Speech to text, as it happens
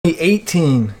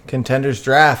2018 Contenders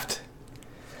Draft.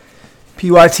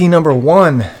 PYT number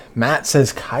 1. Matt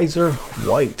says Kaiser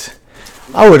White.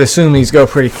 I would assume these go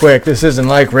pretty quick. This isn't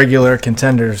like regular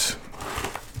Contenders.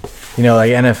 You know,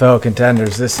 like NFL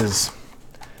Contenders. This is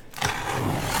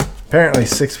apparently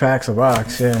 6 packs a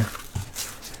box, yeah.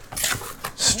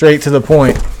 Straight to the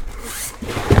point.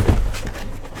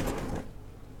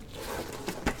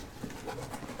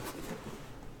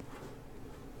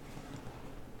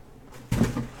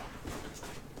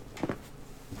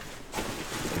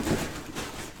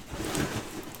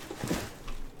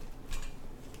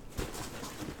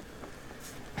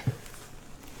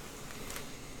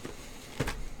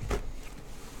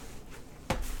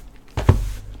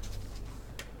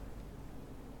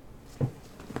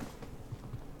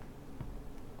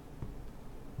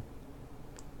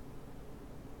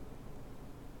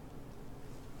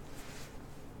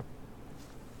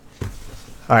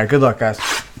 All right, good luck, guys.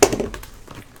 Let's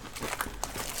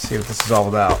see what this is all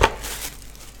about.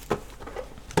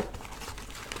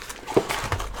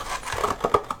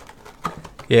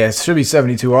 Yeah, it should be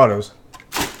 72 autos.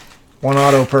 1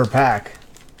 auto per pack.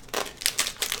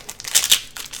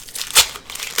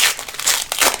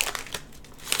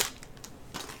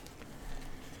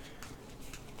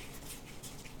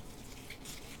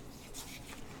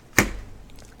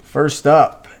 First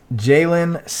up,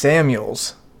 Jalen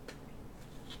Samuels.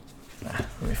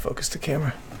 Let me focus the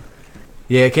camera.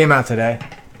 Yeah, it came out today.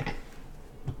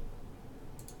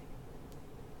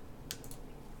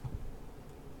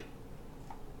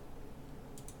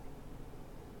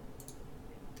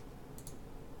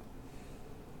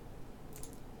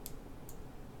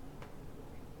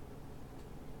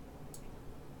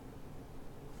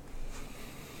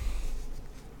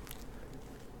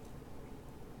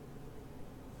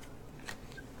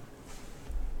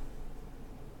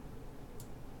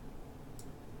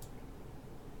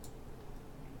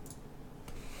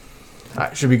 All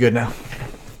right, should be good now.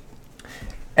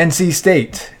 NC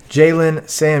State, Jalen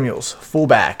Samuels,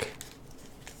 fullback.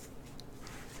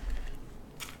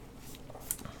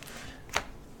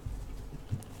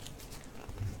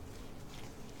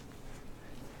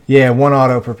 Yeah, 1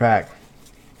 auto per pack.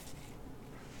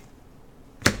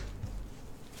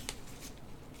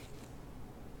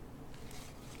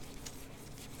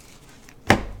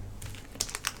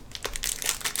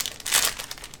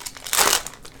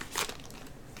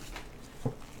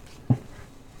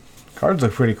 Cards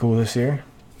look pretty cool this year.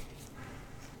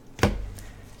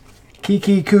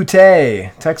 Kiki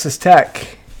Kute, Texas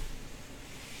Tech.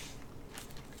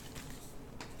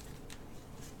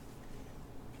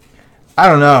 I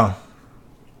don't know.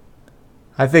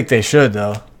 I think they should,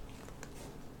 though.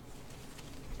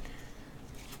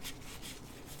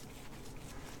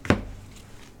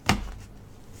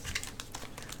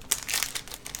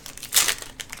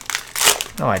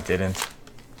 No, I didn't.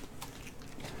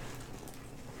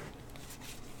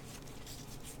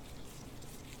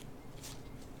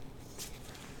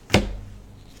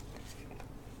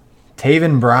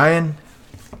 Taven Bryan,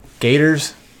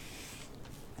 Gators.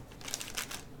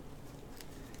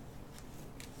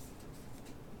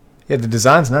 Yeah, the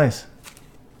design's nice.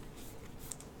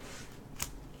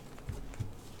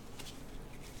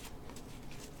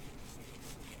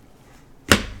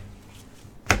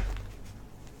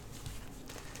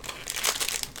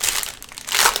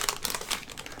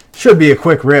 Should be a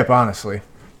quick rip, honestly.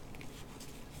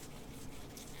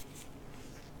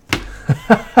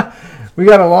 We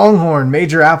got a Longhorn,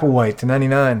 Major Applewhite to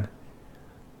 99.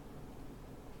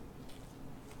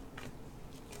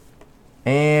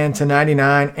 And to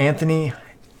 99, Anthony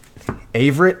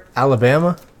Averett,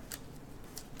 Alabama.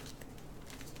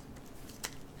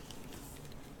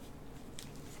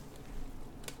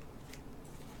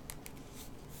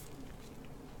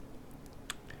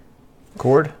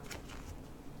 Cord.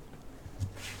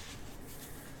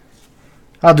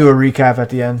 I'll do a recap at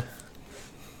the end.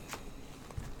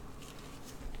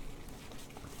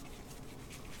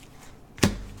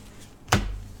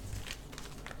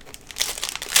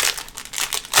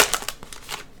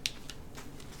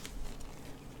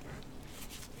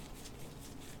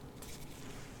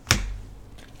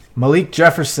 Malik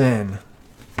Jefferson,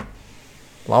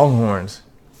 Longhorns.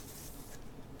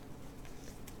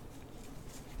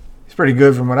 He's pretty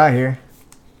good from what I hear.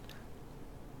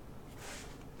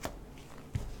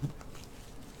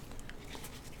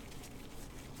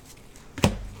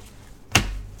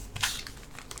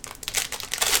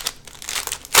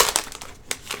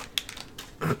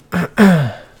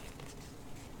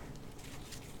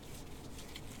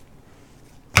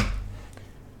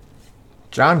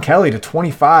 John Kelly to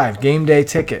 25, game day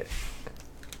ticket.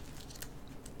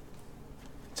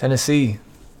 Tennessee.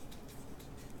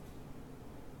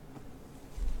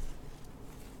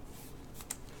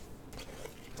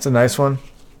 It's a nice one.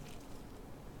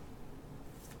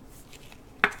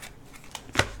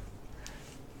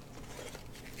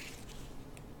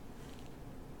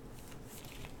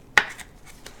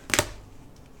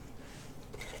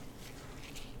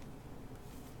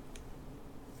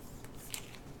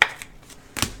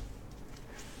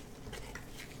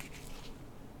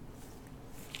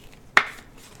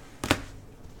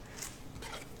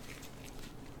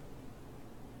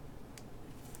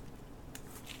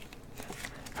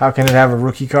 How can it have a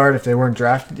rookie card if they weren't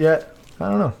drafted yet? I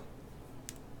don't know.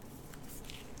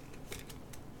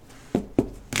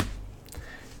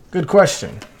 Good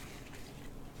question.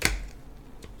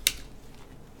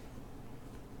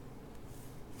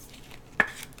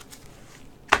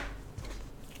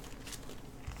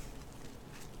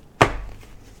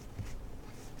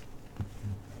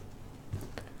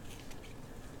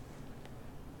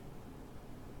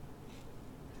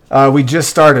 We just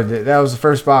started it. That was the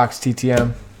first box,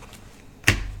 TTM.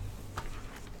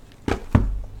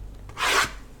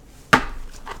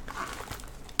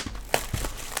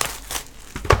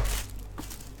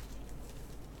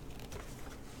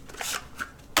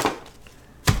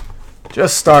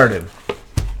 Just started.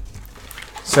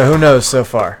 So who knows so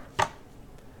far?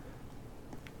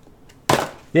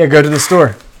 Yeah, go to the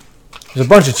store. There's a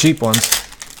bunch of cheap ones.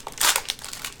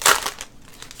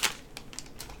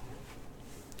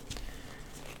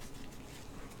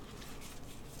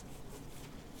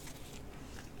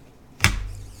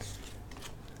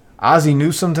 Ozzie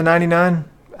Newsome to 99,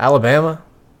 Alabama.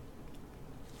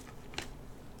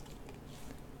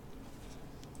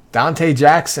 Dante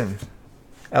Jackson,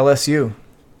 LSU.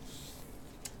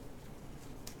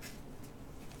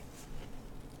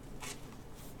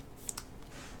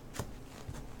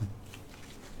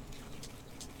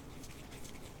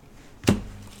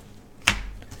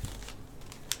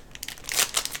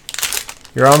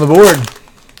 You're on the board.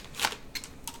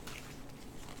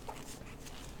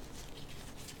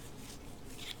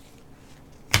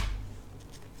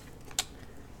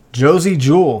 Josie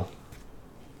Jewell,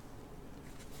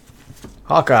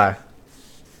 Hawkeye.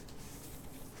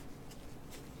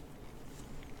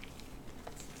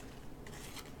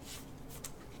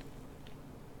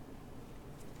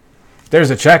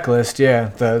 There's a checklist, yeah.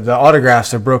 The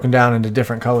autographs are broken down into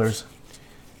different colors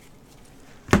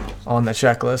on the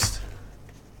checklist.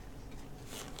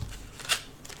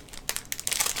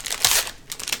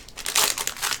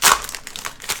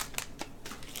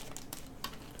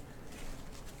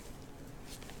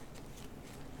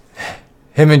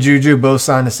 Him and Juju both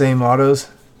signed the same autos.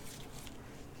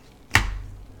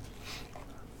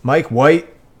 Mike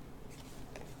White.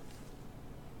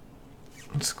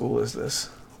 What school is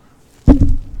this? Is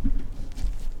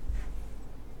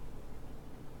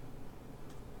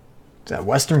that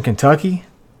Western Kentucky?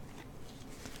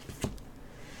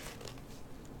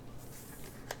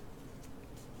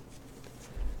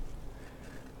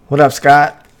 What up,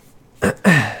 Scott?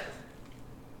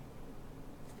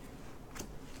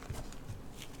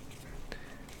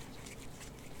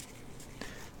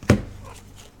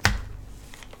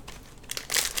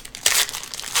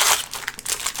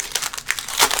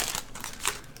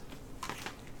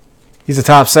 He's a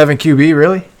top 7 QB,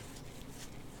 really?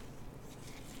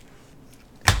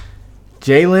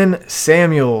 Jalen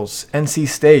Samuels, NC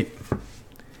State.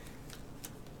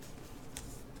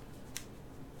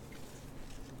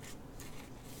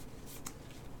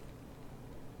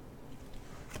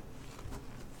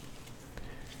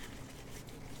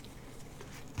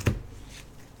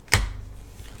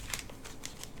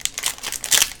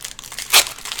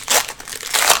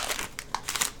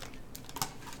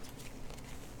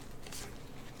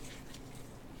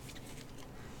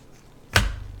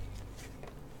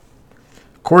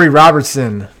 Corey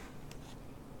Robertson,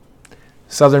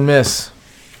 Southern Miss.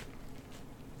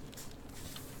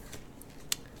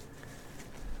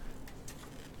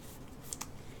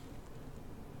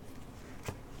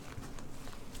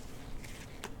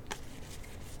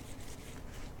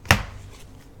 I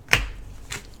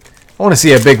want to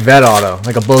see a big vet auto,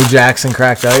 like a Bo Jackson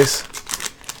cracked ice.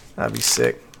 That'd be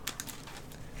sick.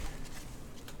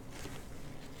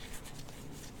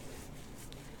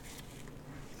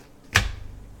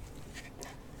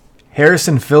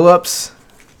 Harrison Phillips,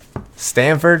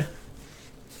 Stanford.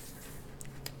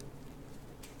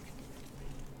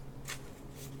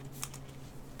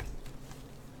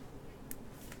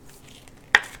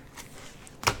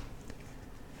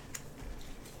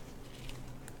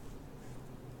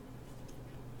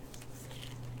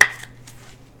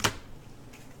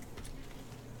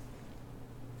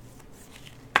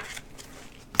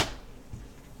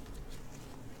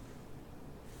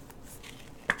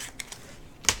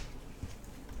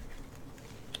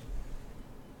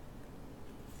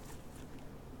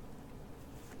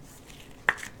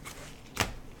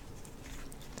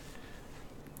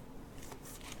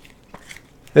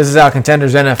 This is how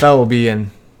Contenders NFL will be in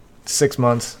 6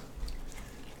 months,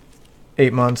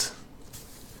 8 months.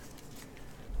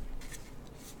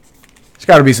 There's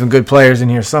got to be some good players in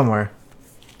here somewhere.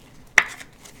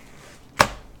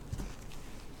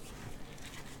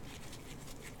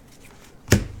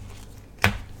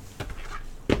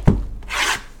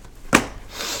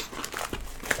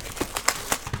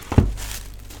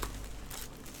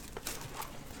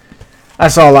 I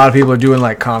saw a lot of people are doing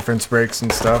like conference breaks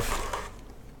and stuff.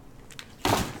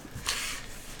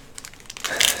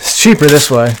 It's cheaper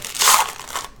this way.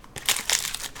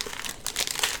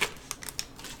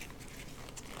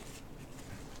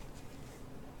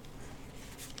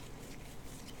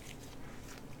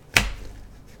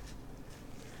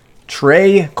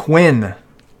 Trey Quinn.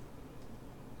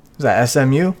 Is that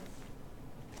SMU?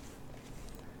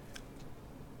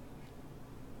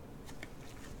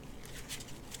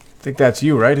 I think that's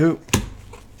you, right, Hoop?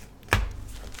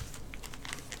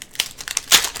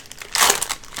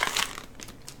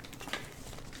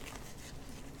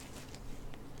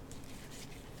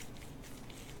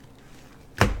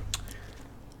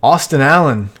 Austin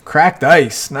Allen, cracked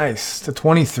ice. Nice. To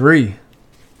 23.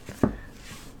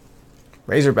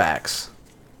 Razorbacks.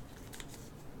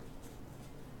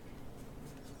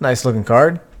 Nice looking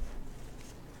card.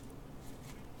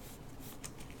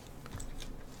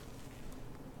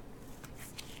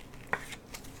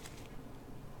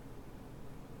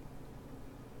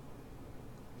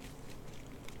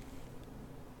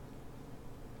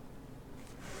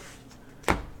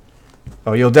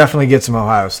 Oh, you'll definitely get some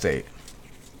Ohio State.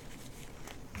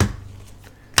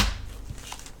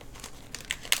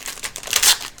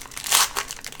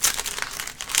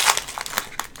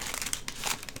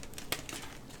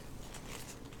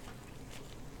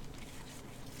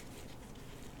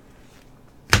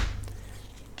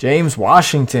 James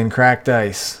Washington, cracked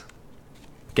ice.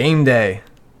 Game day.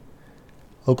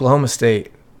 Oklahoma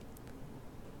State.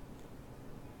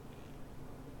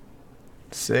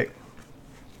 Sick.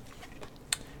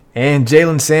 And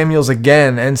Jalen Samuels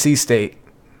again, NC State.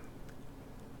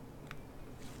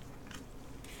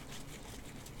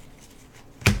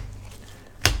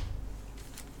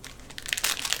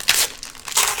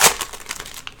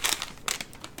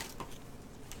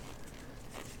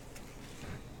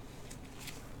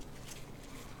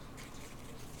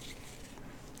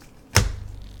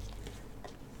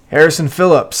 Harrison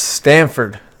Phillips,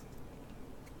 Stanford.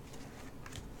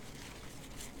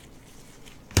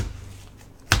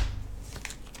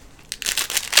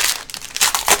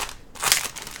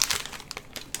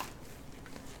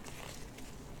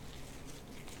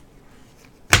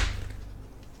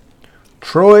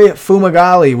 Troy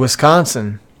Fumagalli,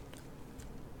 Wisconsin.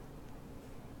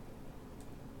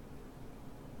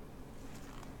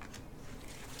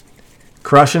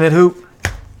 Crushing it, Hoop.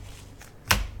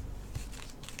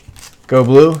 Go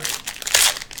blue.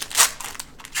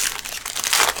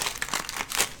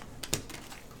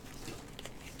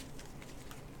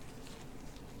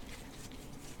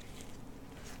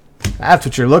 That's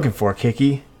what you're looking for,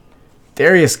 Kiki.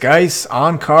 Darius Geis,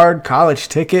 on-card, college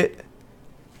ticket.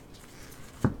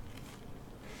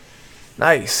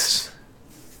 Nice.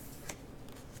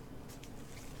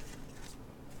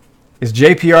 Is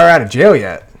JPR out of jail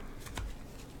yet?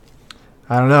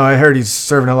 I don't know. I heard he's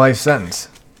serving a life sentence.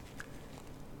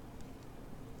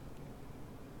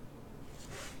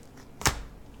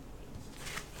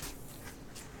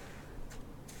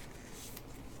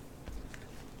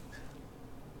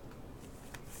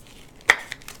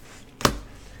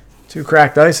 Two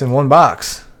cracked ice in one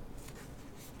box.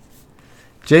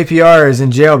 JPR is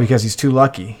in jail because he's too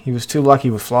lucky. He was too lucky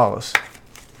with flawless.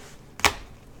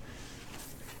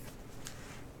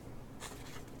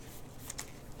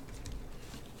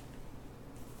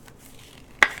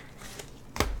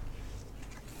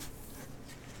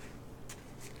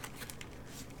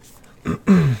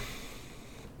 I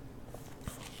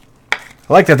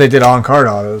like that they did on-card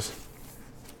autos.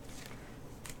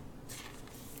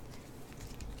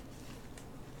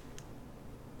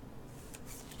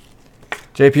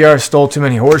 JPR stole too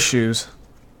many horseshoes.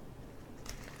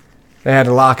 They had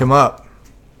to lock him up.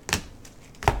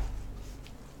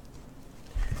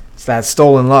 It's that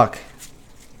stolen luck.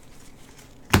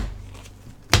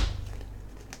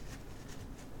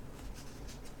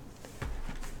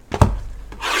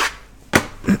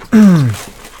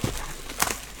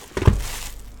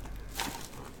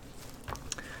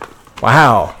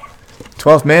 Wow.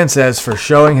 12th man says for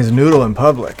showing his noodle in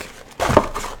public.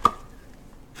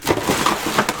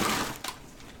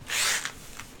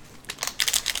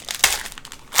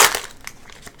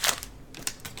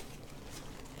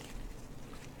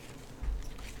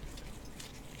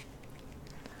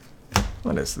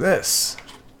 What is this?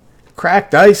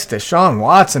 Cracked ice to Deshaun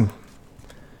Watson.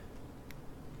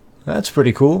 That's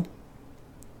pretty cool.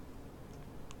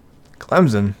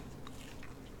 Clemson.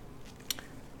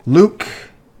 Luke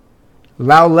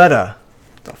Lauletta.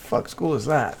 What the fuck school is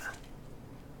that?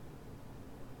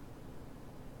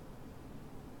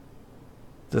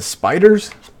 The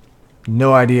Spiders?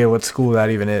 No idea what school that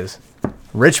even is.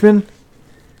 Richmond?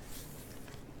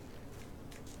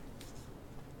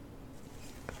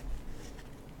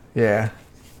 Yeah,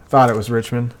 thought it was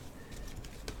Richmond.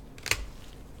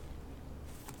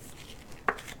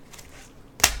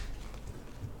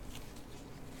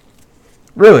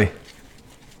 Really?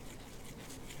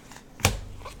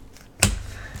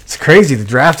 It's crazy. The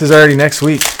draft is already next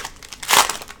week.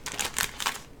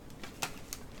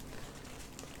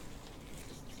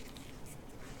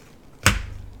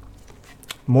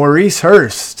 Maurice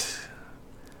Hurst.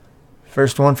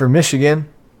 First one for Michigan.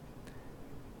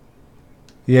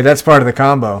 Yeah, that's part of the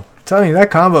combo. I'm telling you,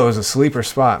 that combo is a sleeper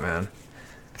spot, man.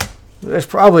 There's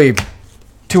probably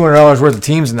 $200 worth of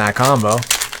teams in that combo.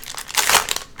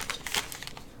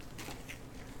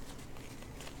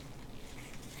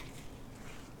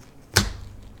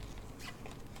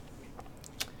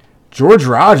 George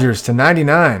Rogers to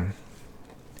 99.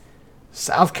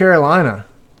 South Carolina.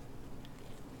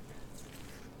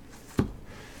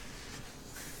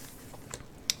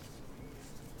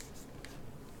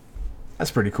 That's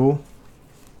pretty cool.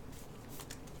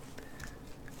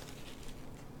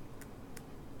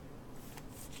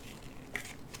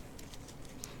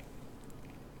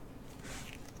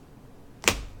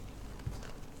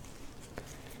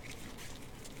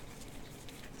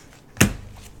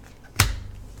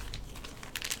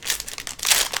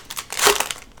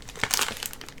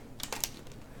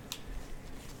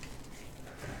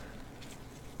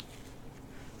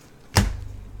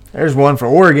 There's one for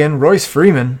Oregon. Royce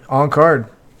Freeman on card.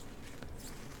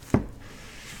 I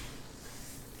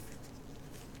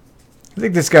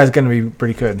think this guy's going to be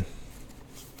pretty good.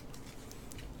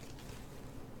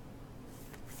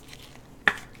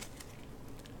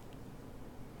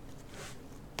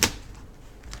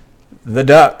 The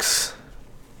Ducks.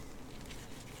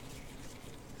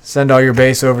 Send all your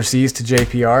base overseas to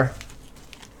JPR.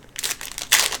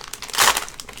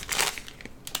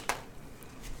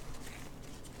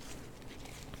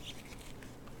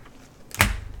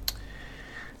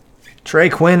 Trey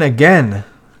Quinn again.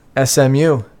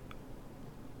 SMU.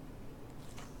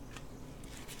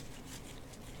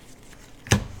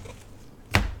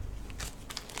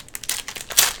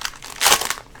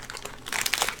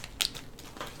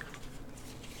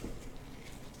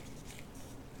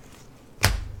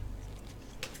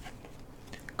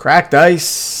 Cracked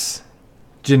ice.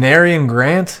 Janarian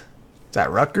Grant. Is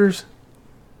that Rutgers?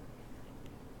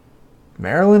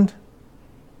 Maryland?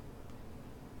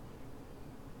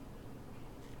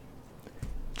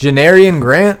 Janarian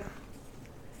Grant?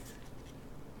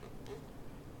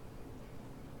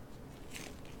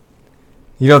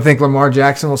 You don't think Lamar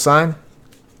Jackson will sign?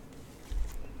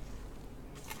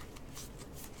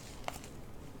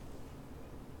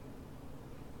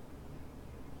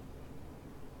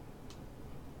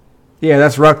 Yeah,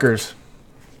 that's Rutgers.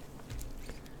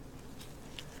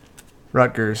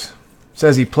 Rutgers.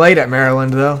 Says he played at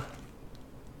Maryland, though.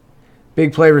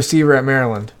 Big play receiver at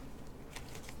Maryland.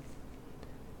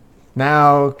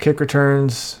 Now, kick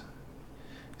returns,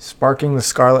 sparking the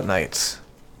Scarlet Knights.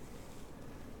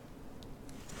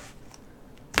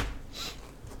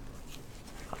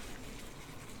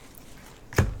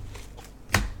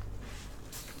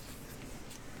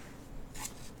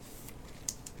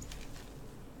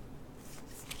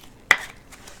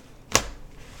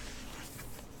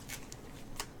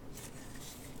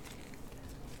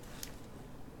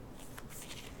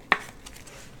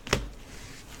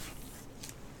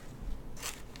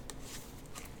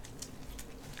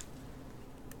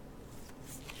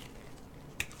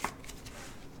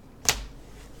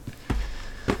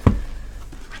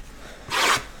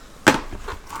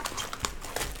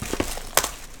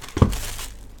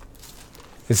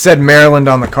 It said Maryland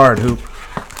on the card, Hoop.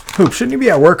 Hoop, shouldn't you be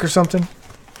at work or something?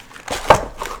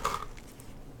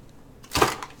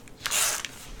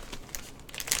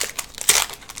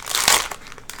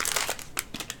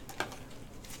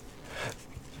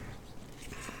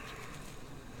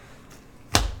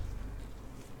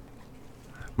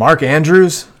 Mark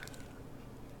Andrews,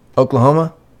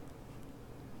 Oklahoma.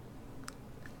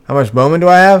 How much Bowman do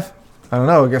I have? I don't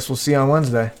know. I guess we'll see on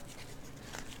Wednesday.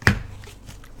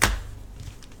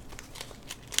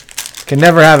 Can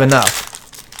never have enough.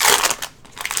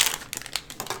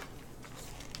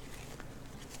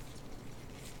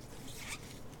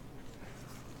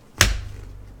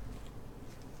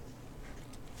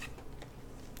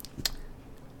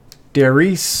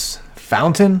 Darius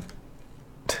Fountain.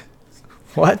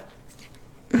 What?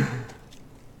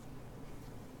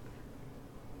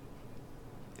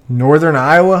 Northern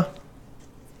Iowa.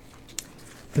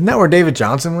 Isn't that where David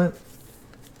Johnson went?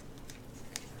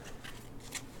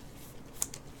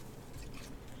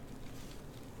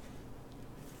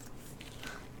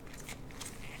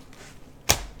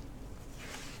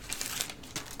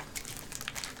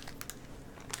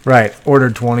 Right,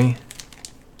 ordered 20.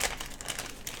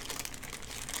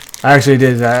 I actually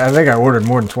did. I think I ordered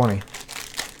more than 20.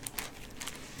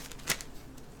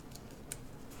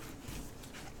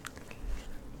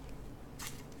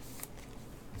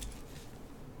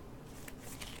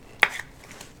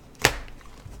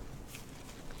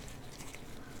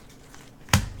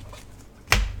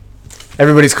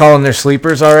 Everybody's calling their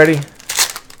sleepers already.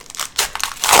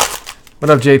 What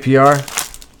up, JPR?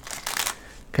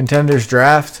 Contenders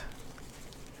draft.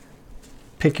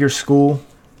 Pick your school.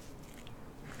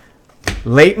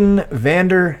 Leighton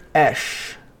Vander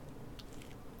Esch.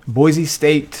 Boise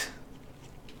State.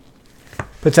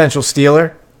 Potential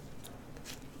Steeler.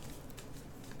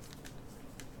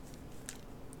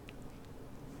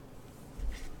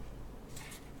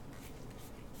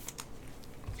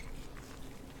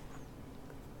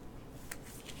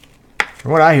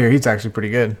 From what I hear, he's actually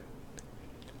pretty good.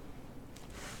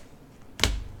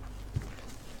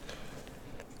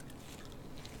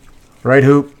 Right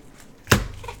hoop.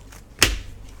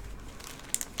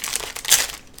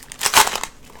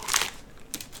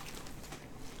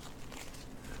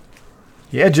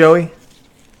 Yeah, Joey.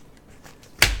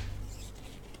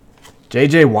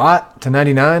 J.J. Watt to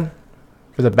 99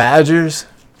 for the Badgers.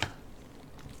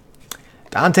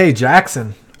 Dante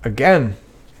Jackson again.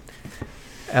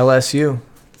 LSU.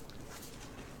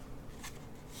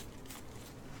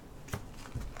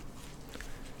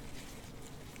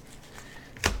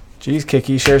 Geez,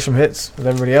 Kiki, share some hits with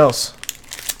everybody else.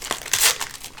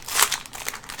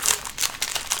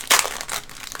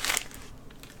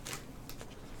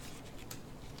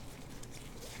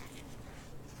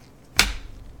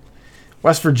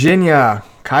 West Virginia,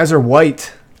 Kaiser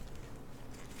White.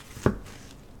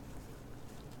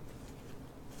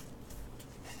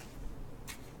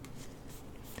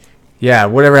 Yeah,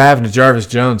 whatever happened to Jarvis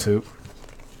Jones, hoop?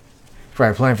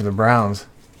 Probably playing for the Browns.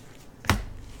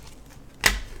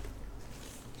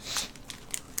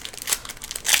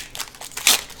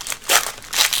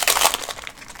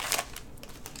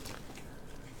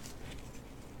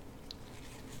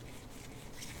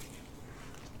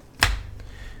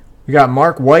 We got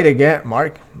Mike White again.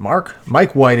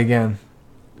 Mike White again.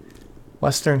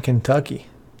 Western Kentucky.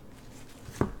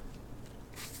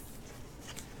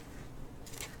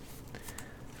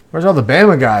 Where's all the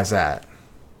Bama guys at?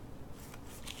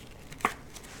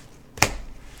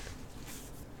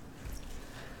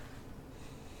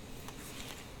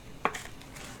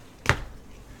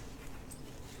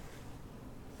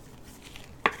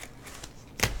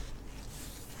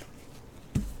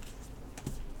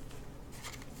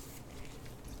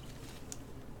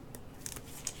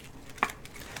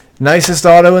 Nicest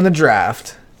auto in the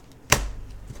draft.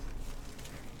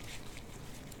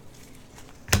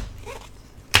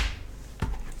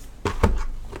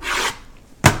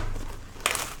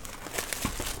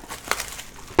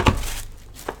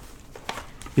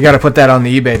 You got to put that on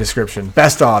the eBay description.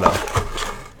 Best auto.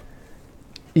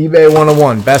 eBay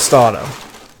 101. Best auto.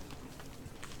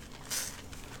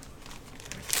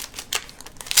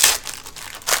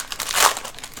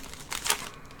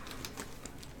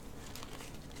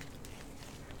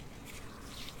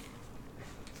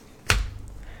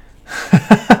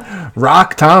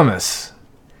 Rock Thomas.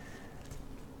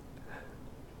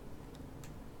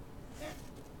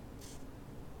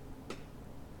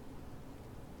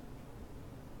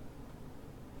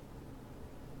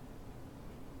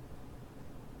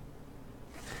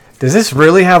 Does this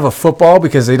really have a football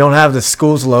because they don't have the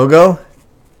school's logo?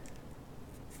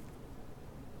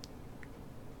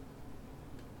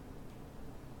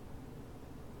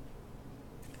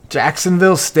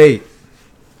 Jacksonville State.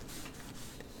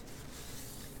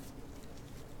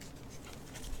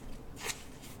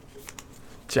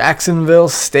 Jacksonville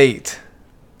State.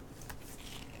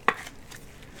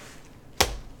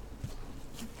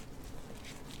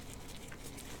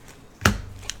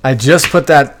 I just put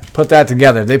that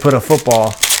together. They put a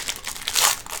football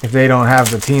if they don't have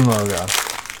the team logo.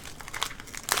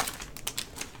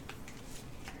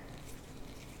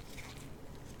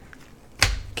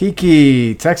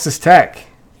 Kiki, Texas Tech.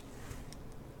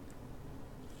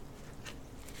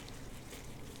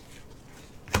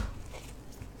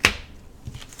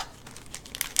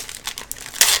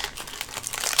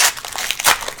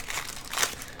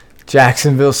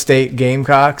 Jacksonville State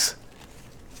Gamecocks.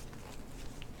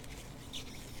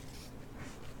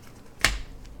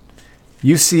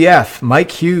 UCF,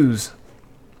 Mike Hughes.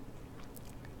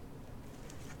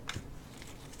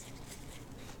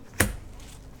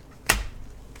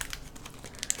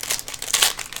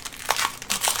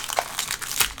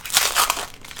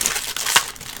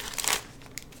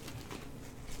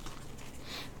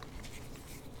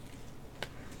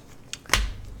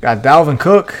 Got Dalvin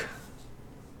Cook.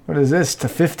 What is this? To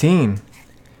 15.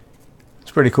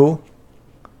 It's pretty cool.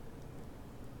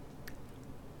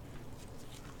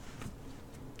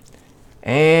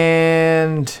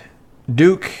 And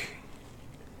Duke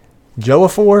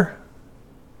Joafor,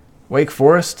 Wake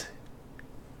Forest.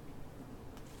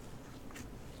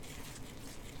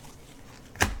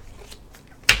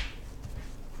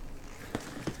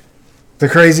 The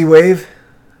Crazy Wave.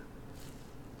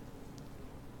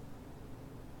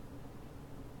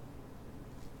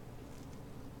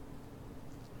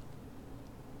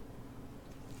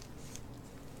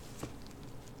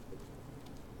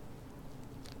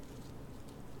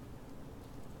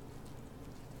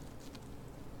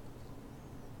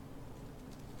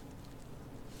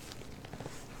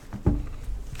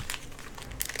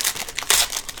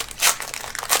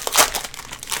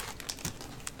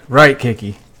 Right,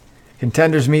 Kiki.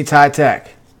 Contenders meets High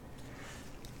Tech.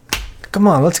 Come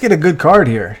on, let's get a good card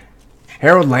here.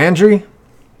 Harold Landry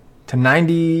to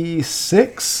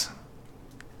 96.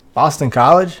 Boston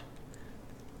College.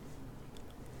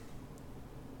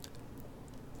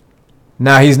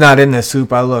 Nah, he's not in this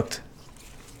soup. I looked.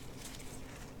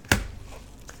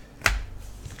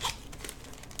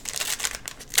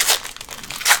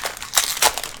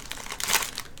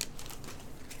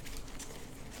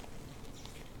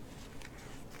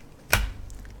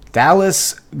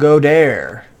 Dallas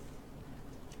Goddard.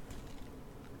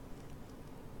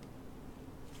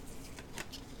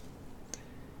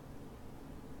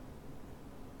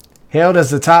 Hailed as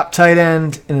the top tight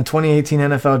end in the 2018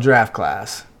 NFL draft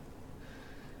class.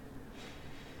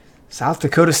 South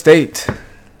Dakota State.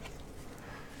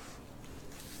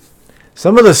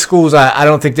 Some of the schools, I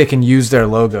don't think they can use their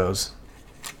logos.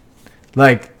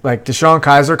 Like DeShone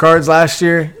Kizer cards last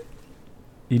year.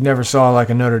 You never saw like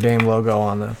a Notre Dame logo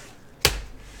on them.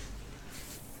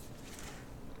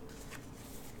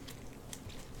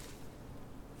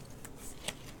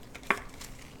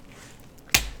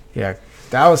 Yeah,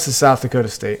 Dallas is South Dakota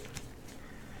State.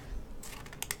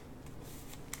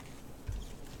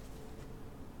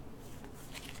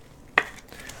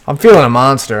 I'm feeling a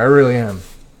monster. I really am.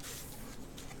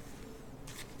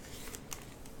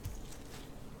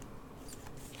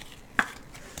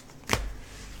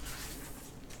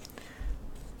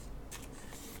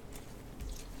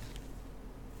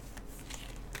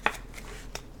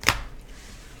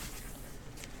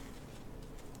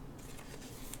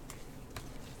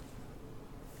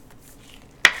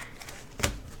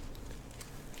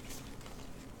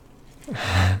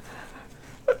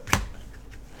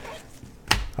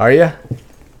 Are you?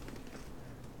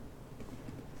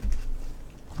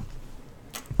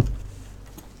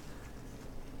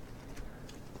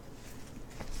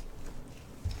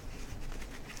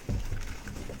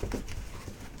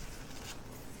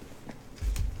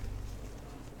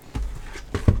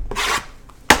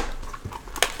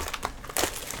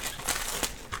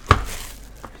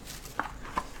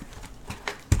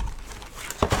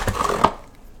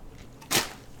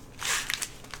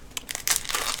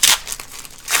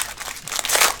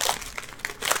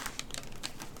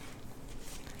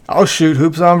 Oh shoot,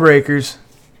 hoops on breakers.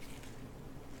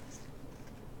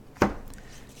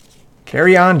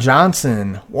 Kerryon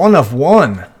Johnson, 1 of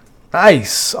 1.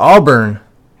 Nice. Auburn.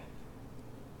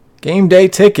 Game day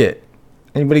ticket.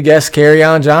 Anybody guess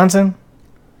Kerryon Johnson?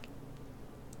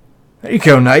 There you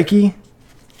go, Nike.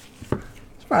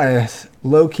 It's probably a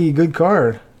low-key good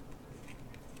card.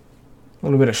 A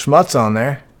little bit of schmutz on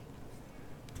there.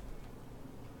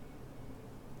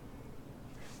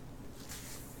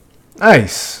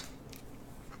 Nice.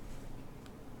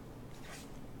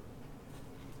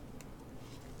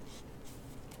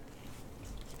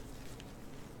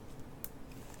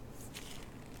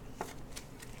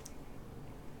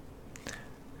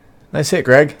 Nice hit,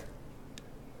 Greg.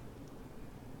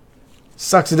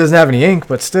 Sucks it doesn't have any ink,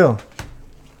 but still.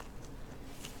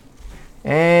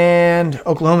 And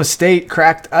Oklahoma State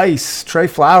cracked ice. Trey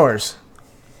Flowers.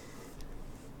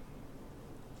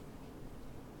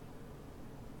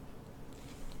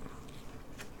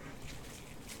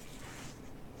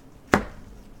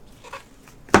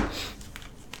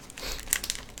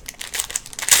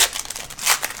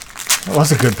 That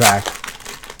was a good pack.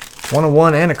 1 of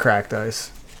 1 and a cracked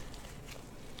ice.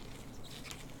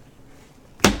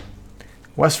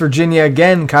 West Virginia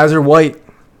again, Kaiser White.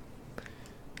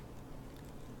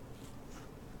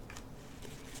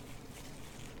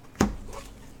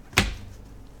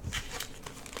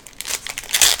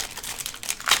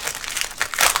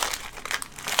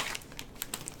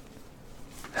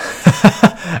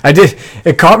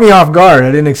 It caught me off guard.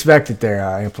 I didn't expect it there,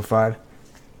 Amplified.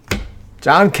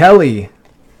 John Kelly,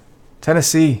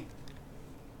 Tennessee.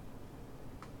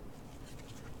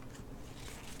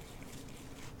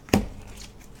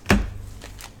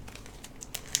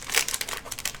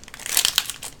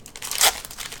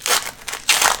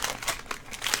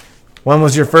 When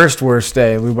was your first worst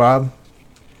day, Lou Bob?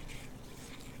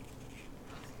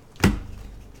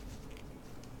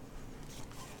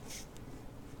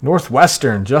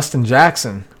 Northwestern, Justin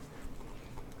Jackson.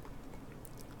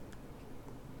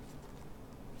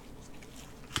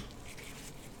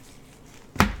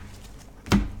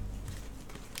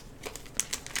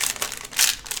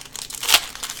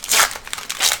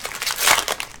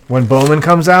 When Bowman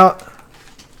comes out?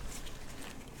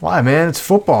 Why, man? It's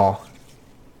football.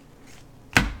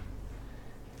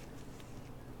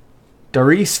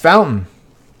 Darius Fountain.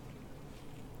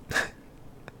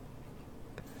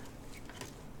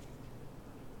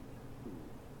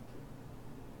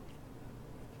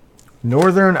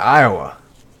 Northern Iowa.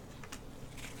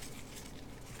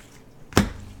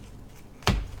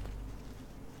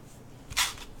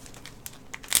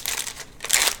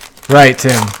 Right,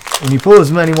 Tim. When you pull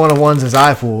as many 101s as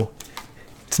I pull,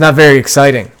 it's not very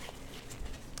exciting.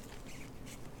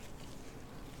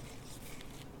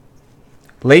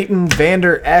 Leighton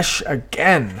Vander Esch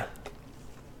again.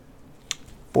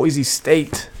 Boise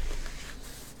State.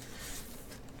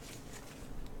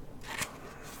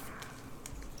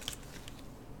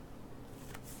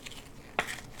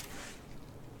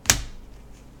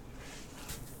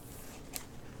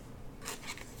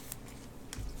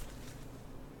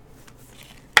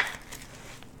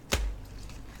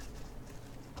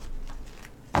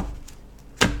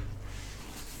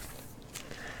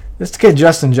 This kid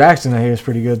Justin Jackson, I hear, is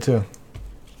pretty good too.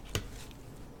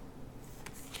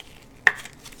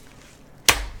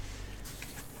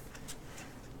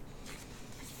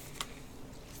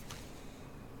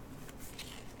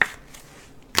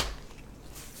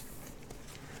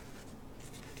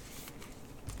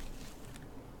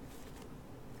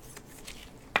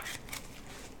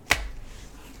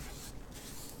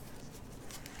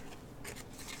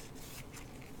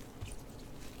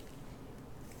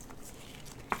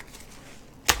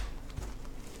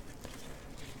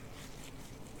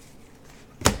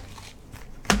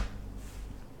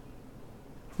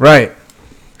 Right.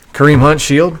 Kareem Hunt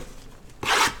Shield.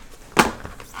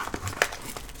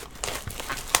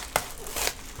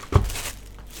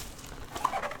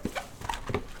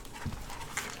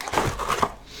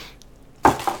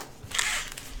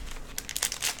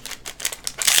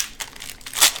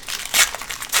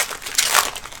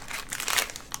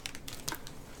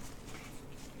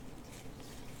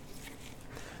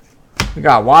 We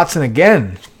got Watson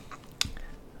again.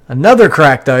 Another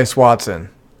cracked ice Watson.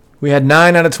 We had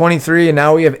 9 out of 23, and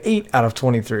now we have 8 out of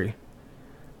 23.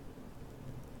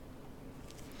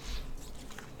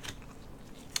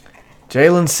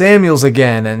 Jalen Samuels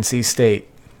again, NC State.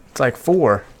 It's like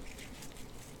 4.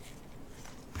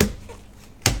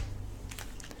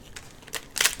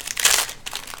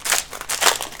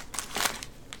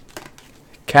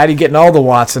 Caddy getting all the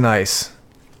Watson ice.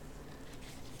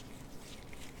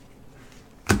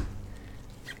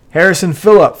 Harrison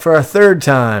Phillip for a third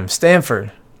time.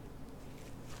 Stanford.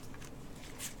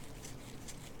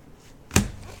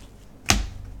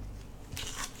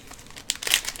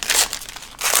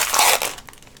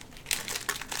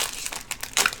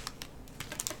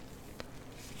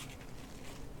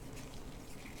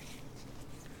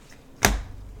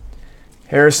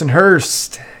 Harrison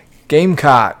Hurst,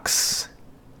 Gamecocks.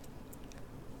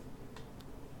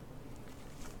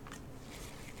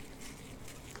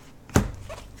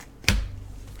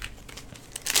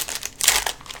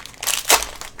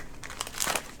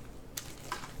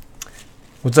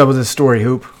 What's up with this story,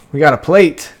 Hoop? We got a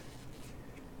plate.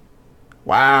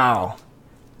 Wow.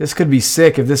 This could be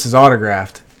sick if this is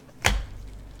autographed.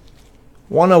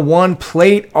 101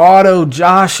 plate auto,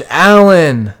 Josh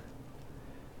Allen.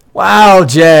 Wow,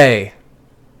 Jay.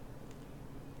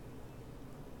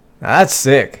 Now that's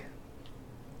sick.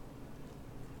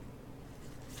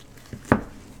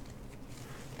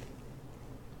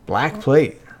 Black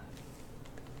plate.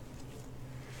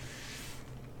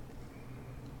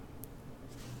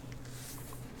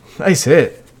 Nice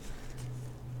hit.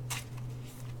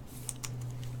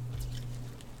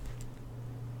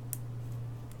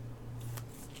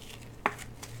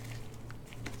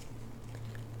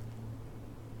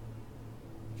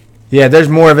 Yeah, there's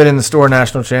more of it in the store,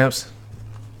 National Champs.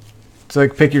 It's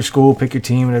like pick your school, pick your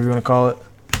team, whatever you want to call it.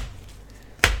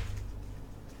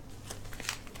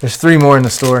 There's 3 more in the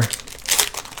store.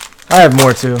 I have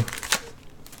more too.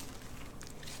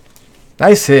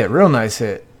 Nice hit, real nice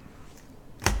hit.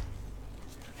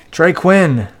 Trey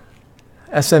Quinn,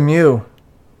 SMU.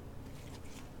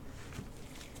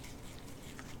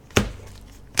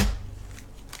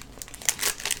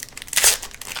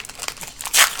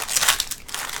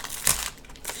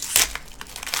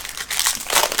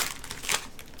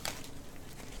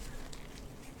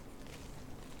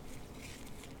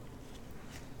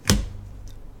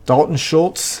 Dalton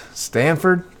Schultz,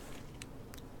 Stanford.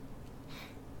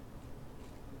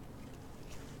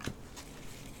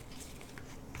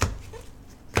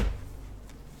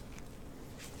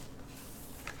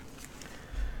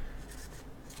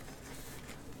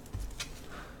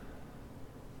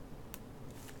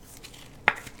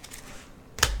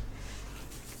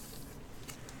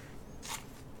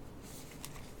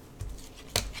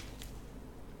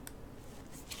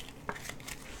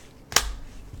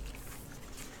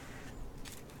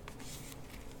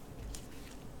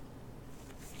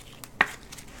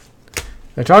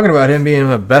 They're talking about him being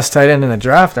the best tight end in the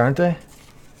draft, aren't they?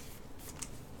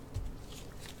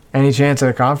 Any chance at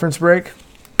a conference break?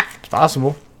 It's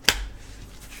possible.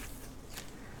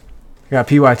 Got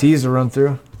PYTs to run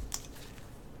through.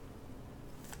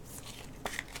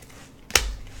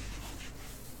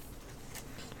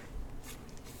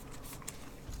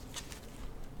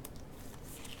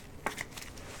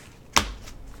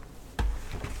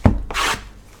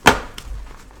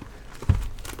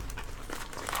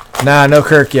 Nah, no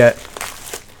Kirk yet.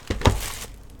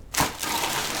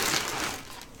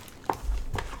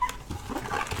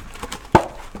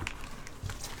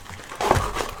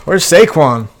 Where's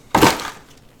Saquon?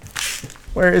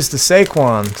 Where is the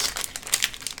Saquons?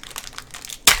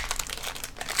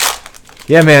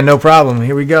 Yeah, man, no problem.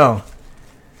 Here we go.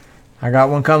 I got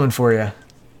one coming for you.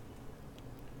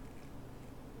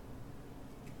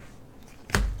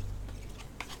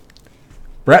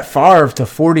 Brett Favre to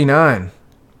 49.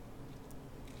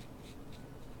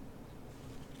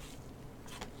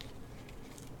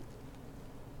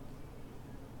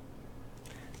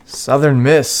 Southern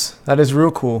Miss. That is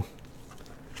real cool.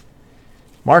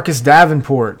 Marcus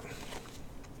Davenport.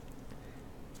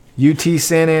 UT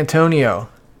San Antonio.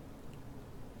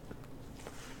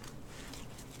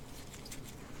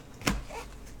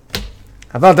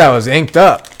 I thought that was inked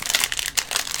up.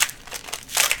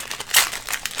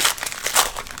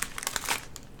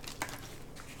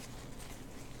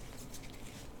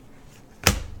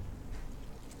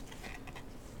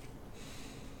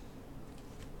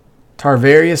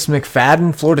 Tarvarius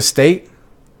McFadden, Florida State.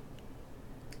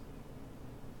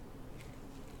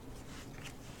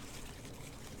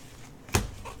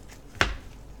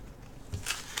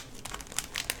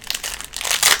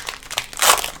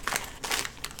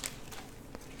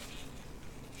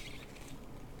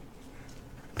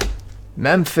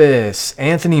 Memphis,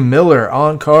 Anthony Miller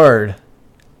on card.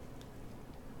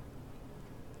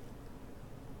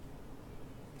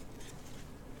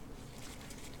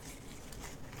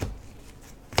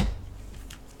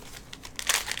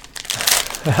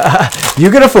 You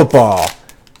get a football.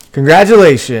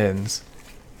 Congratulations.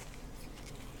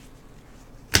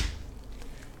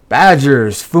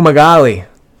 Badgers, Fumagalli.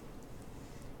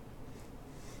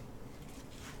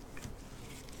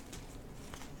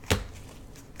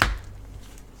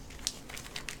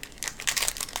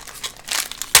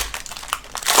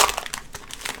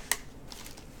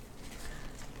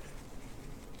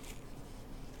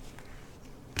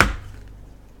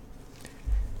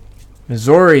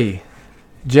 Missouri,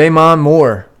 Jamon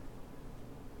Moore.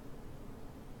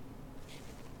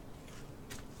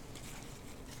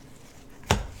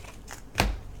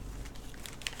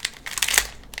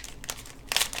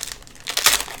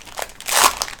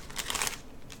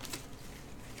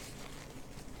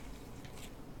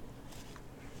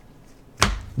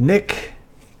 Nick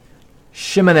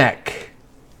Shimanek,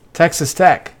 Texas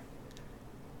Tech.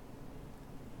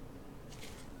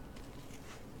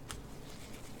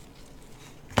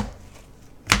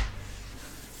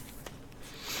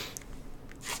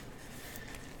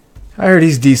 I heard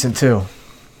he's decent too.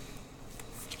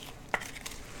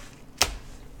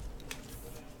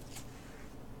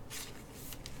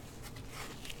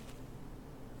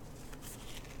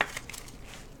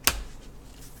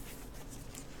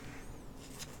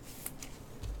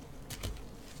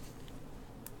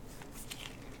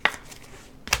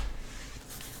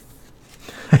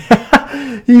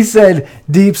 He said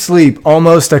deep sleep,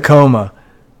 almost a coma.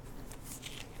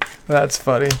 That's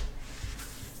funny.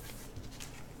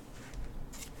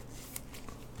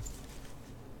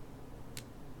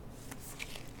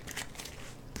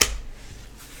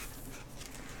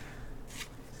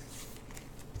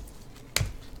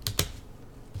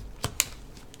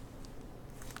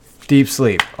 Deep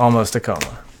sleep, almost a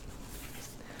coma.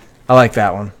 I like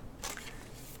that one.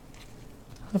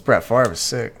 Brett Favre is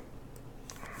sick.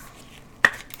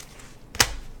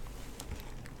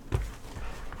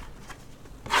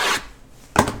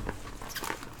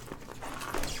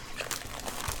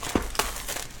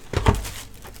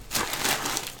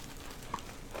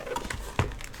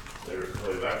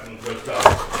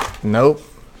 Nope.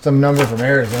 Some number from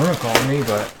Arizona called me,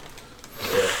 but...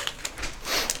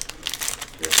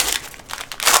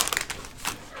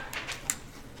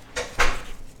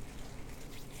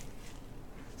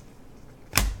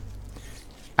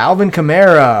 Alvin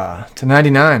Kamara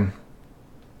 /99.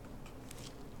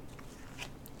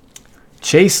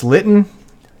 Chase Litton,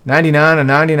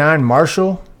 99/99.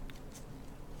 Marshall.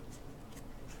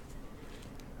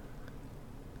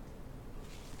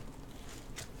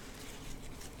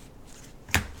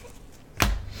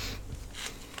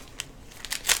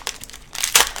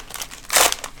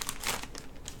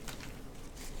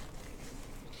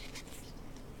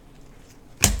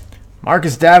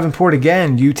 Marcus Davenport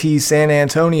again, UT San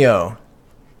Antonio.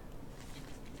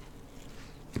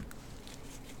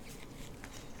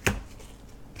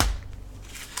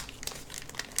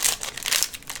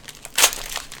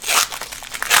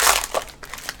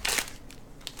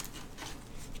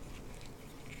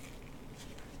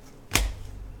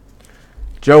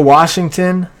 Joe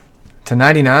Washington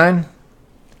 /99.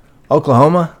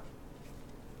 Oklahoma.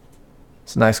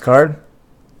 It's a nice card.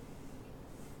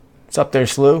 It's up there,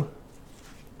 Slew.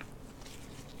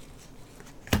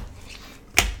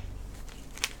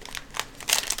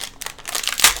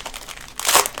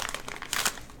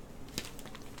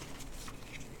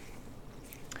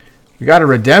 We got a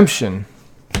redemption.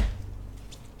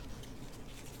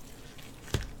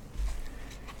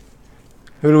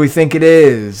 Who do we think it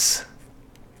is?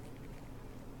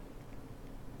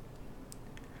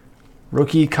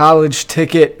 Rookie college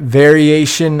ticket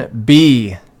variation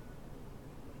B.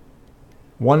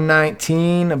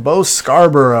 119, Bo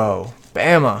Scarborough,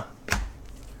 Bama.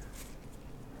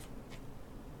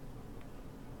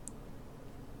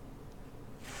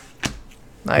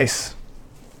 Nice.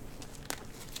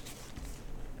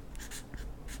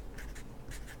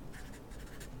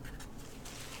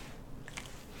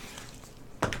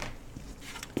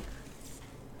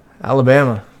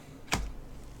 Alabama.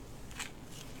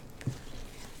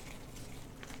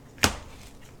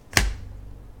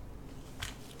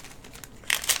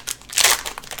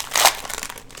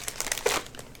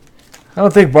 I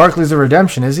don't think Barkley's a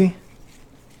redemption, is he?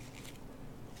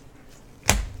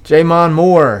 Jamon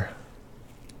Moore,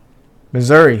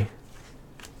 Missouri.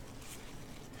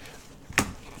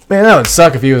 Man, that would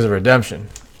suck if he was a redemption.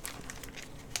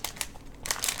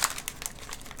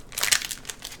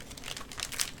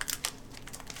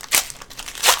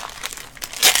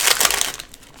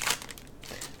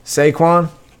 Saquon.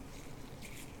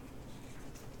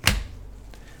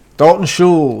 Dalton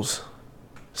Schultz,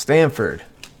 Stanford.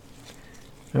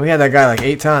 And we had that guy like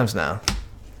 8 times now.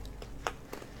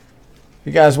 If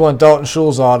you guys want Dalton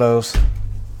Schultz autos.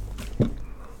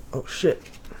 Oh, shit.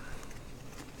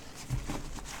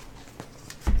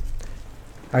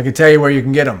 I can tell you where you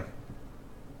can get them.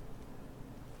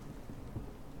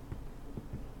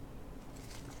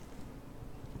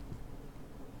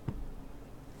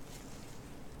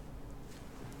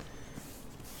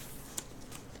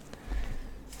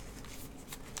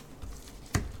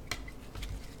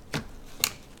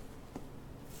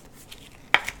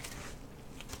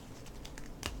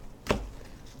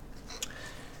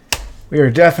 We are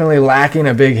definitely lacking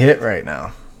a big hit right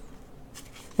now.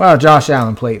 Well, Josh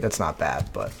Allen plate, that's not bad,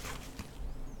 but...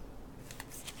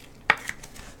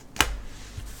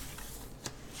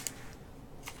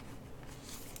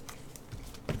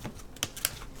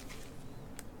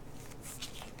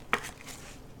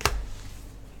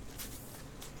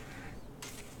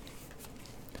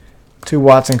 Two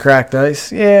Watson cracked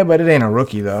ice. Yeah, but it ain't a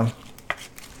rookie, though.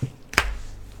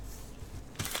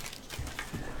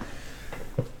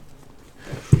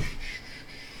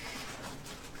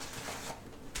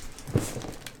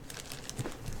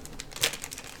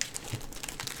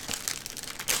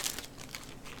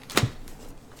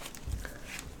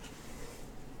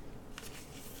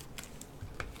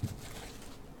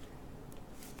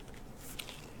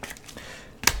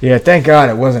 Yeah, thank God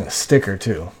it wasn't a sticker,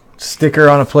 too. Sticker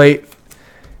on a plate,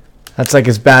 that's like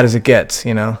as bad as it gets,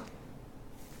 you know?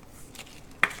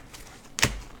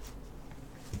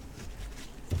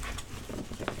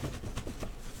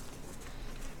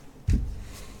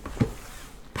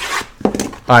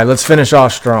 All right, let's finish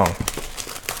off strong.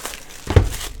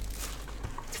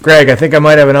 Greg, I think I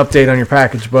might have an update on your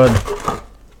package, bud.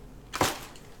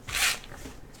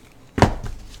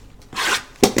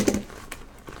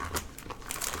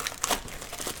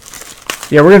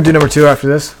 Yeah, we're going to do number 2 after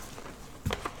this.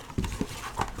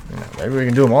 Yeah, maybe we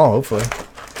can do them all, hopefully.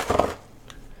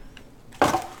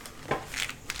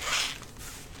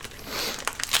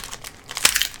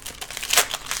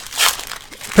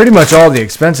 Pretty much all the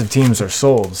expensive teams are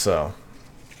sold, so.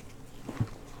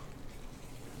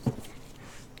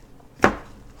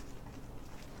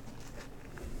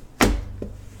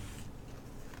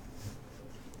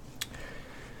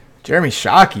 Jeremy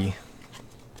Shockey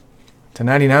to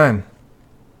 99.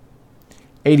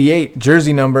 88,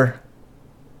 jersey number.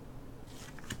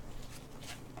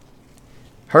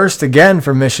 Hurst again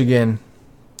for Michigan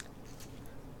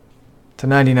to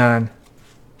 99.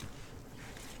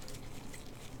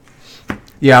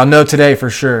 Yeah, I'll know today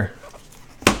for sure.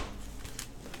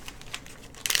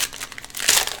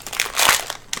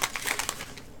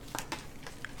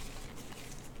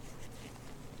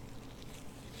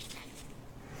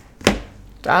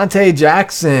 Dante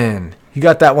Jackson. You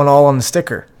got that one all on the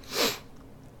sticker.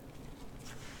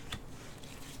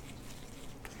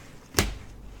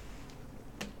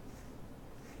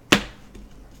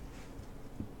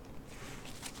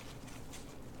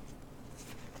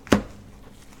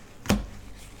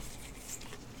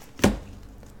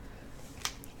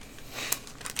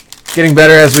 Getting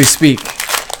better as we speak.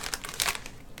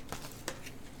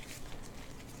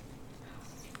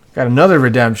 Got another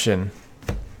redemption.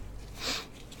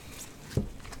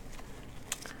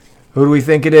 Who do we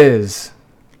think it is?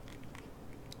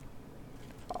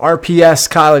 RPS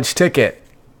college ticket.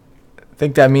 I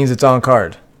think that means it's on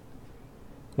card.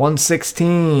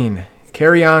 116.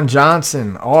 Kerryon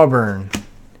Johnson, Auburn.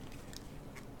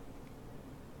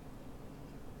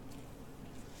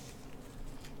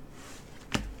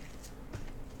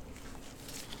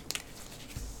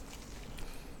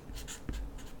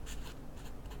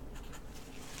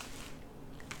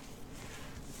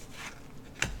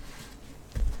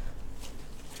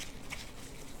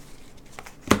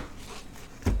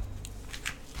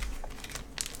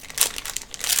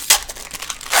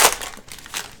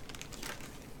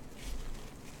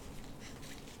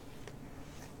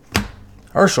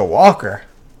 Herschel Walker.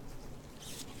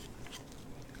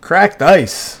 Cracked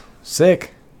ice.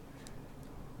 Sick.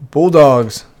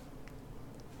 Bulldogs.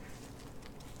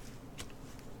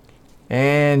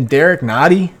 And Derek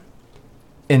Inati.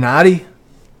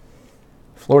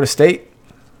 Florida State.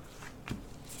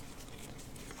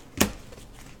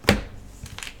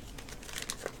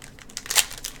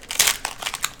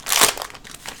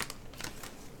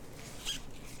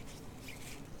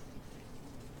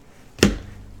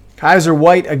 Kaiser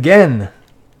White again.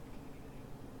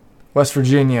 West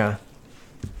Virginia.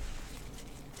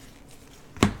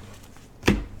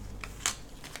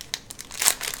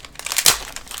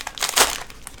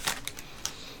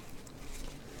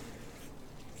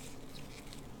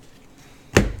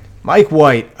 Mike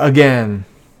White again.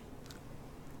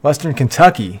 Western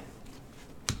Kentucky.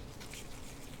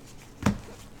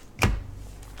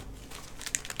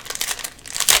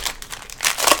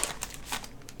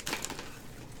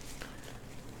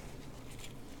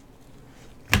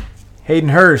 Hayden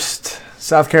Hurst,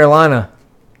 South Carolina.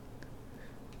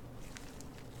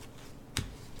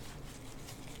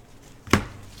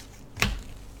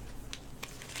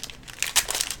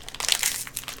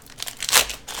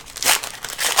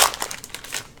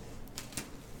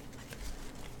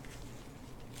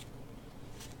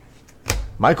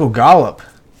 Michael Gallup,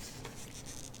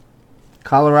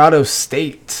 Colorado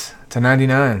State to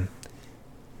 99.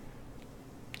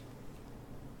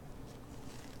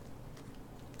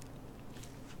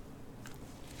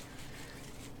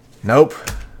 Nope.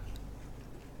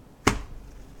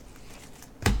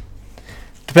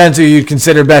 Depends who you'd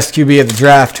consider best QB at the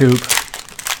draft, Hoop.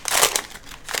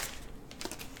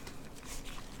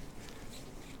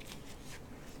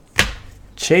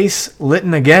 Chase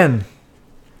Litton again.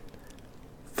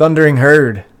 Thundering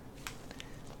Herd.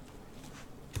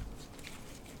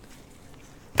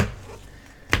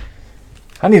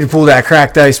 I need to pull that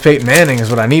cracked ice Peyton Manning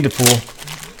is what I need to pull.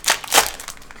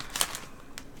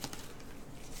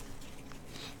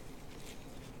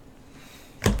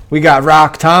 We got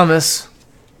Rock Thomas.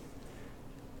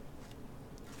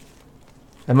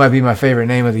 That might be my favorite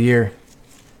name of the year.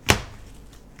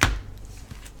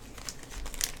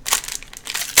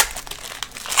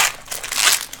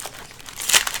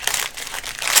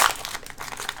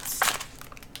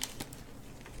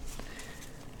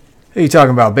 Who are you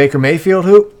talking about? Baker Mayfield,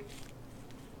 who?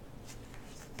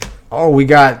 Oh, we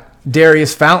got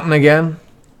Darius Fountain again.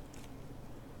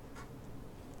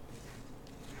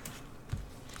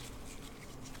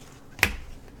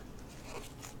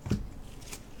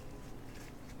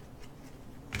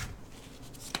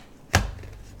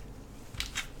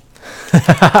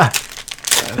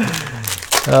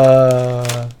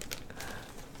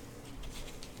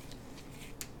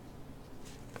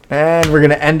 And we're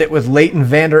going to end it with Leighton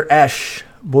Vander Esch,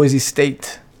 Boise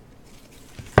State.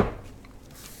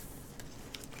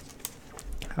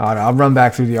 I'll run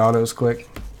back through the autos quick.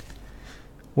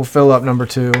 We'll fill up number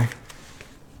 2.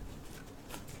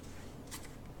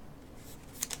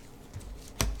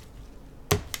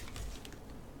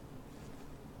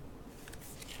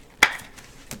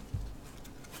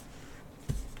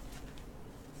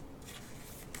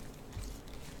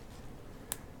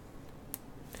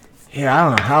 Yeah, I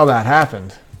don't know how that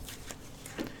happened.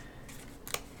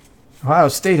 Ohio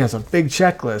State has a big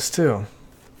checklist, too.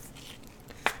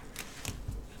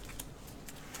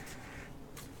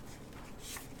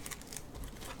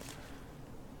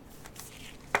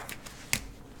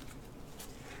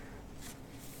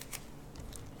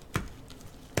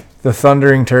 The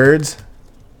Thundering Turds.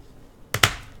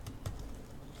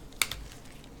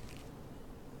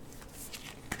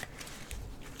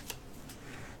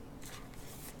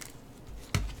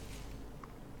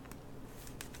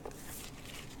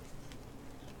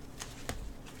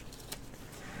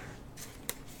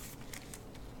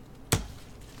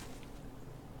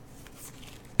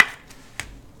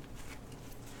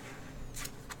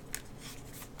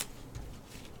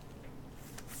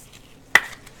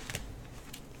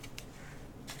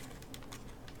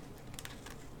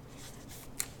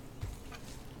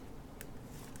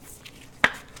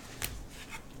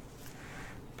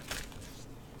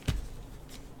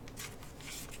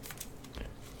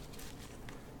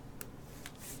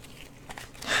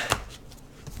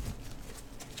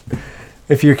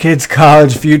 If your kids'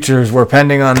 college futures were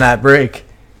pending on that break.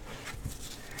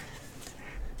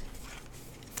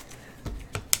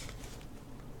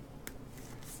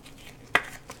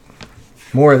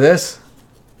 More of this?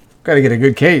 Got to get a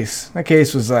good case. That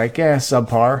case was like, yeah,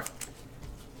 subpar.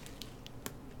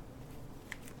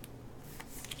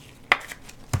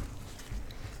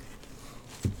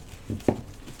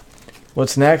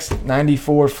 What's next?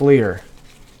 94 Fleer.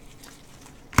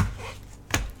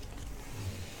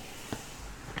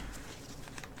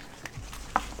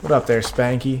 What up there,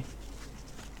 Spanky?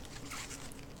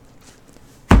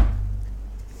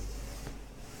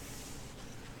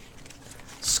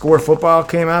 Score Football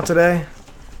came out today.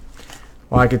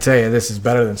 Well, I could tell you this is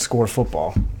better than Score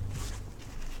Football.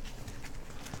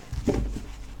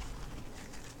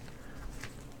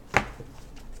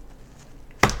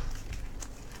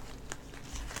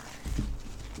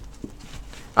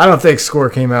 I don't think Score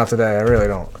came out today. I really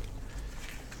don't.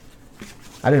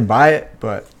 I didn't buy it,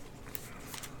 but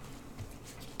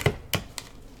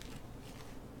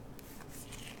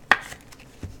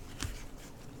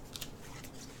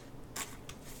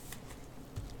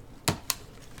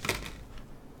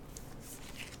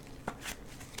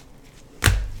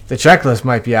the checklist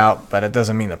might be out, but it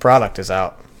doesn't mean the product is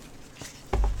out.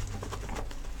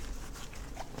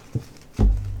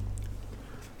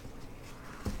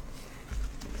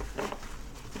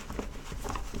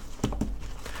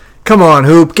 Come on,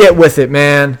 Hoop. Get with it,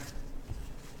 man.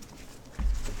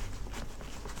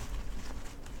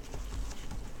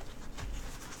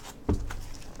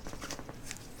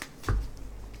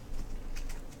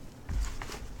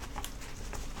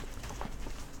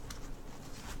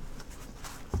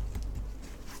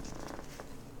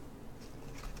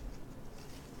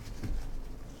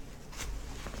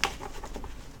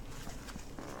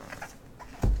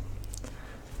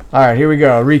 All right, here we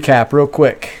go. Recap real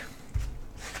quick.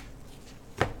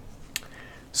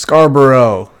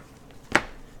 Scarborough,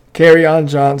 Kerryon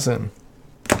Johnson,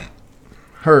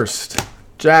 Hurst,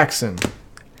 Jackson,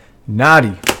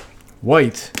 Noddy,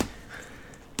 White,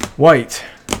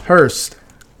 Hurst,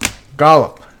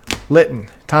 Gollop, Litton,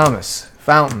 Thomas,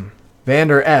 Fountain,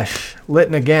 Vander Esch,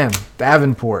 Litton again,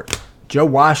 Davenport, Joe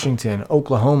Washington,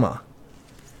 Oklahoma,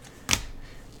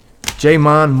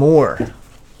 Jamon Moore,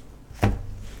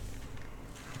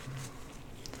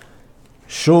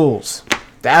 Schulz,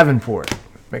 Davenport,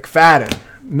 McFadden,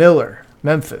 Miller,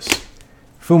 Memphis,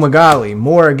 Fumagalli,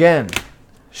 Moore again,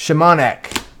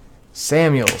 Shimonek,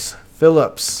 Samuels,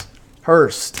 Phillips,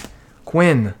 Hurst,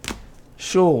 Quinn,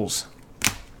 Schulz,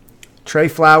 Trey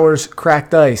Flowers,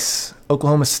 Cracked Ice,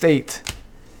 Oklahoma State,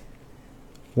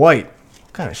 White.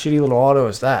 What kind of shitty little auto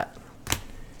is that?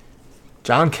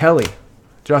 John Kelly,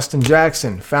 Justin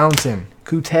Jackson, Fountain,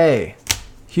 Coutey,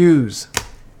 Hughes,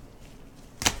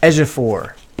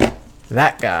 Ejiofor,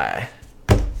 that guy.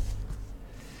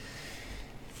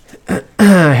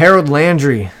 Harold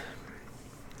Landry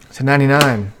to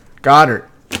 99. Goddard,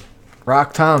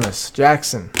 Rock Thomas,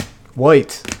 Jackson,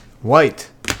 White,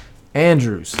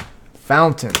 Andrews,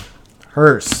 Fountain,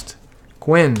 Hurst,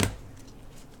 Quinn,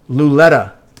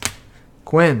 Luletta,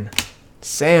 Quinn,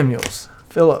 Samuels,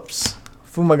 Phillips,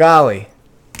 Fumagalli,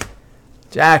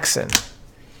 Jackson,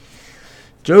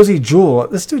 Josie Jewell.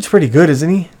 This dude's pretty good, isn't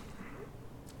he?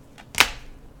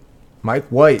 Mike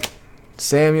White,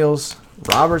 Samuels,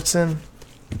 Robertson.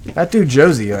 That dude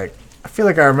Josie, like, I feel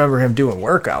like I remember him doing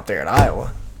work out there at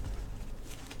Iowa.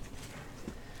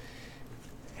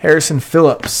 Harrison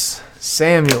Phillips,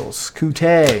 Samuels,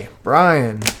 Coutey,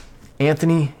 Bryan,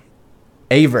 Anthony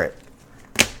Averett,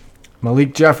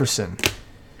 Malik Jefferson,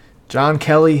 John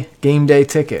Kelly, game day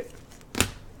ticket,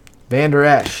 Van Der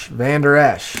Esch,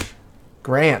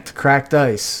 Grant, cracked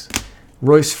ice,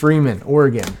 Royce Freeman,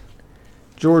 Oregon,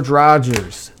 George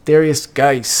Rogers, Darius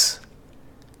Geis,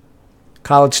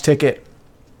 college ticket,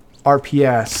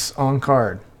 RPS, on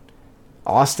card,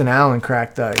 Austin Allen,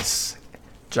 cracked ice,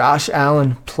 Josh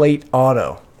Allen, plate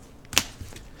auto.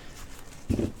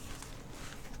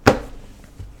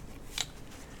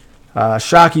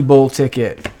 Shockey Bowl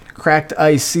ticket, cracked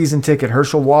ice season ticket,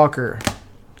 Herschel Walker,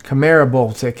 Camara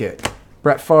Bowl ticket,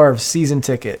 Brett Favre season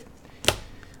ticket,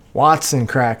 Watson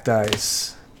cracked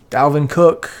ice, Dalvin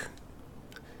Cook,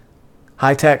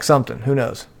 high tech something, who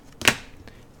knows.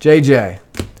 JJ,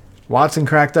 Watson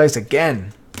cracked ice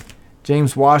again,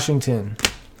 James Washington,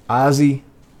 Ozzie,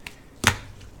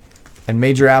 and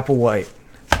Major Applewhite.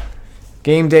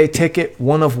 Game day ticket,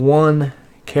 1 of 1,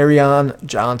 Kerryon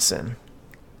Johnson.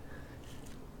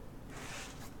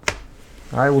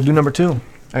 All right, we'll do number 2.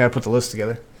 I got to put the list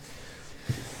together.